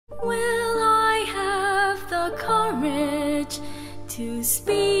Will I have the courage to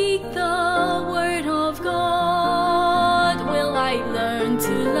speak the word of God? Will I learn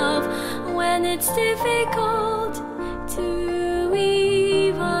to love when it's difficult to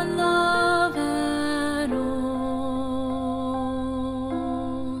even love at all?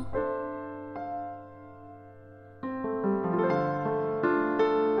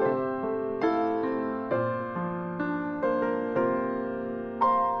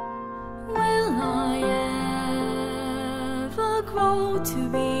 Will I ever grow to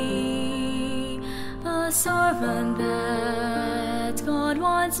be a servant that God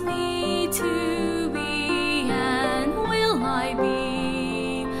wants me to be? And will I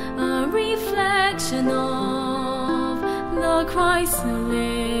be a reflection of the Christ who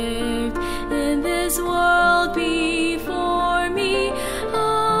lived in this world before me?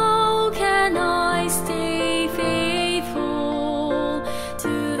 How can I stay faithful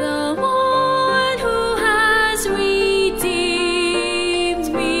to the one who has redeemed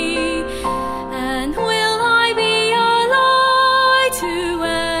me? And will I be a light to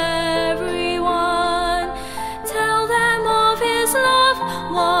everyone? Tell them of his love,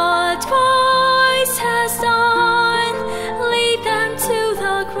 what Christ has done. Lead them to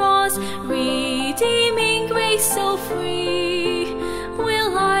the cross, redeeming grace so free.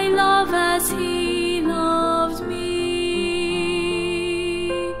 Will I love as he loved me?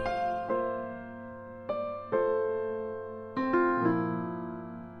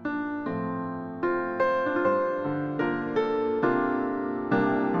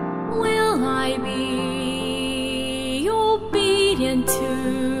 Will I be obedient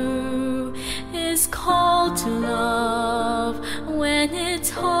to his call to love when it's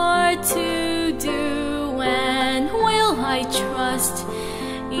hard to do? And will I trust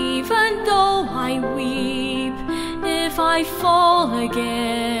even though I weep? If I fall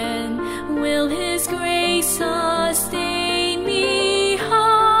again, will his grace sustain me?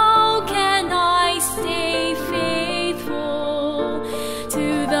 How can I stay faithful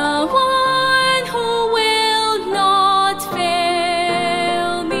to the one who will not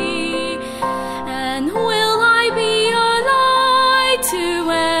fail me? And will I be a light to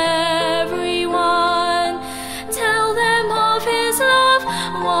everyone? Tell them of his love,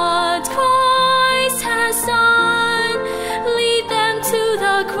 what Christ has done. Lead them to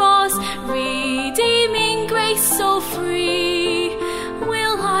the cross, redeeming grace so free.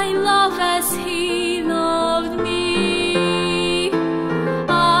 Will I love as he loved me?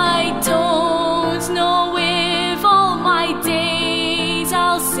 I don't know if all my days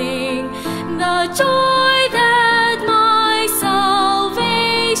I'll sing the joy